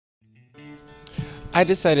I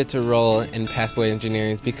decided to roll in Pathway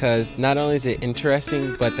Engineering because not only is it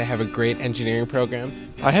interesting, but they have a great engineering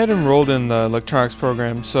program. I had enrolled in the electronics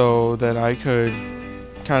program so that I could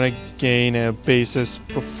kind of gain a basis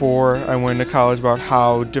before I went to college about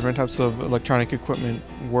how different types of electronic equipment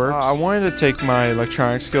works. I wanted to take my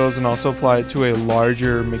electronic skills and also apply it to a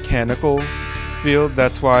larger mechanical field.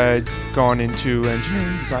 That's why I'd gone into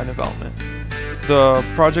engineering design development. The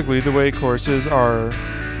Project Lead the Way courses are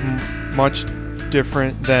much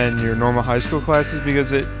different than your normal high school classes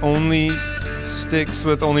because it only sticks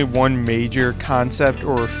with only one major concept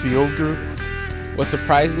or field group. What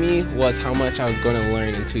surprised me was how much I was going to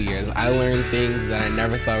learn in 2 years. I learned things that I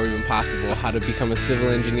never thought were even possible, how to become a civil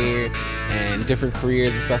engineer and different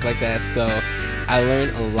careers and stuff like that. So I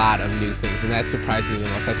learned a lot of new things, and that surprised me the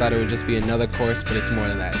most. I thought it would just be another course, but it's more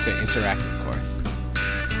than that. It's an interactive course.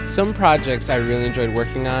 Some projects I really enjoyed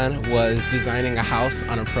working on was designing a house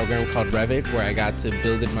on a program called Revit, where I got to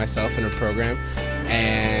build it myself in a program,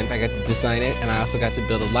 and I got to design it, and I also got to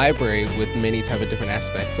build a library with many type of different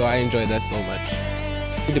aspects, so I enjoyed that so much.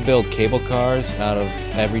 We had to build cable cars out of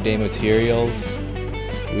everyday materials.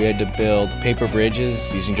 We had to build paper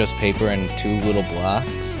bridges using just paper and 2 little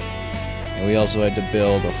blocks. And we also had to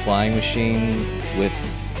build a flying machine with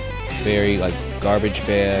very garbage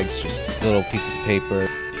bags, just little pieces of paper.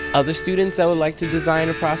 Other students that would like to design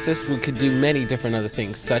a process, we could do many different other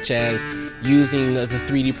things, such as using the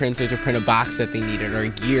 3D printer to print a box that they needed or a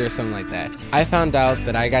gear or something like that. I found out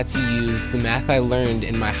that I got to use the math I learned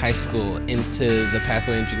in my high school into the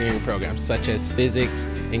Pathway Engineering program, such as physics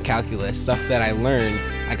and calculus. Stuff that I learned,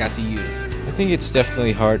 I got to use. I think it's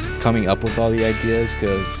definitely hard coming up with all the ideas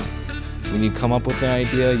because when you come up with an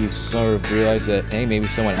idea, you sort of realize that, hey, maybe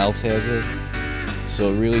someone else has it. So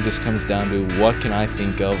it really just comes down to what can I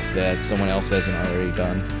think of that someone else hasn't already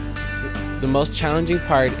done. The most challenging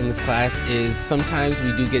part in this class is sometimes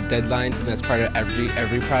we do get deadlines, and that's part of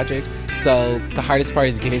every project. So the hardest part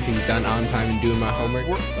is getting things done on time and doing my homework.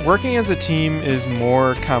 Working as a team is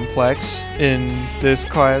more complex in this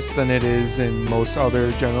class than it is in most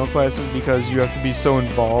other general classes because you have to be so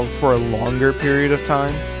involved for a longer period of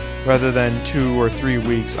time rather than 2 or 3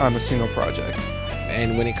 weeks on a single project.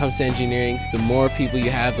 And when it comes to engineering, the more people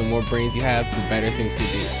you have, the more brains you have, the better things you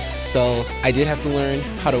do. So I did have to learn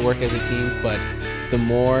how to work as a team, but the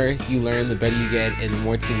more you learn, the better you get, and the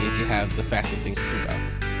more teammates you have, the faster things can go.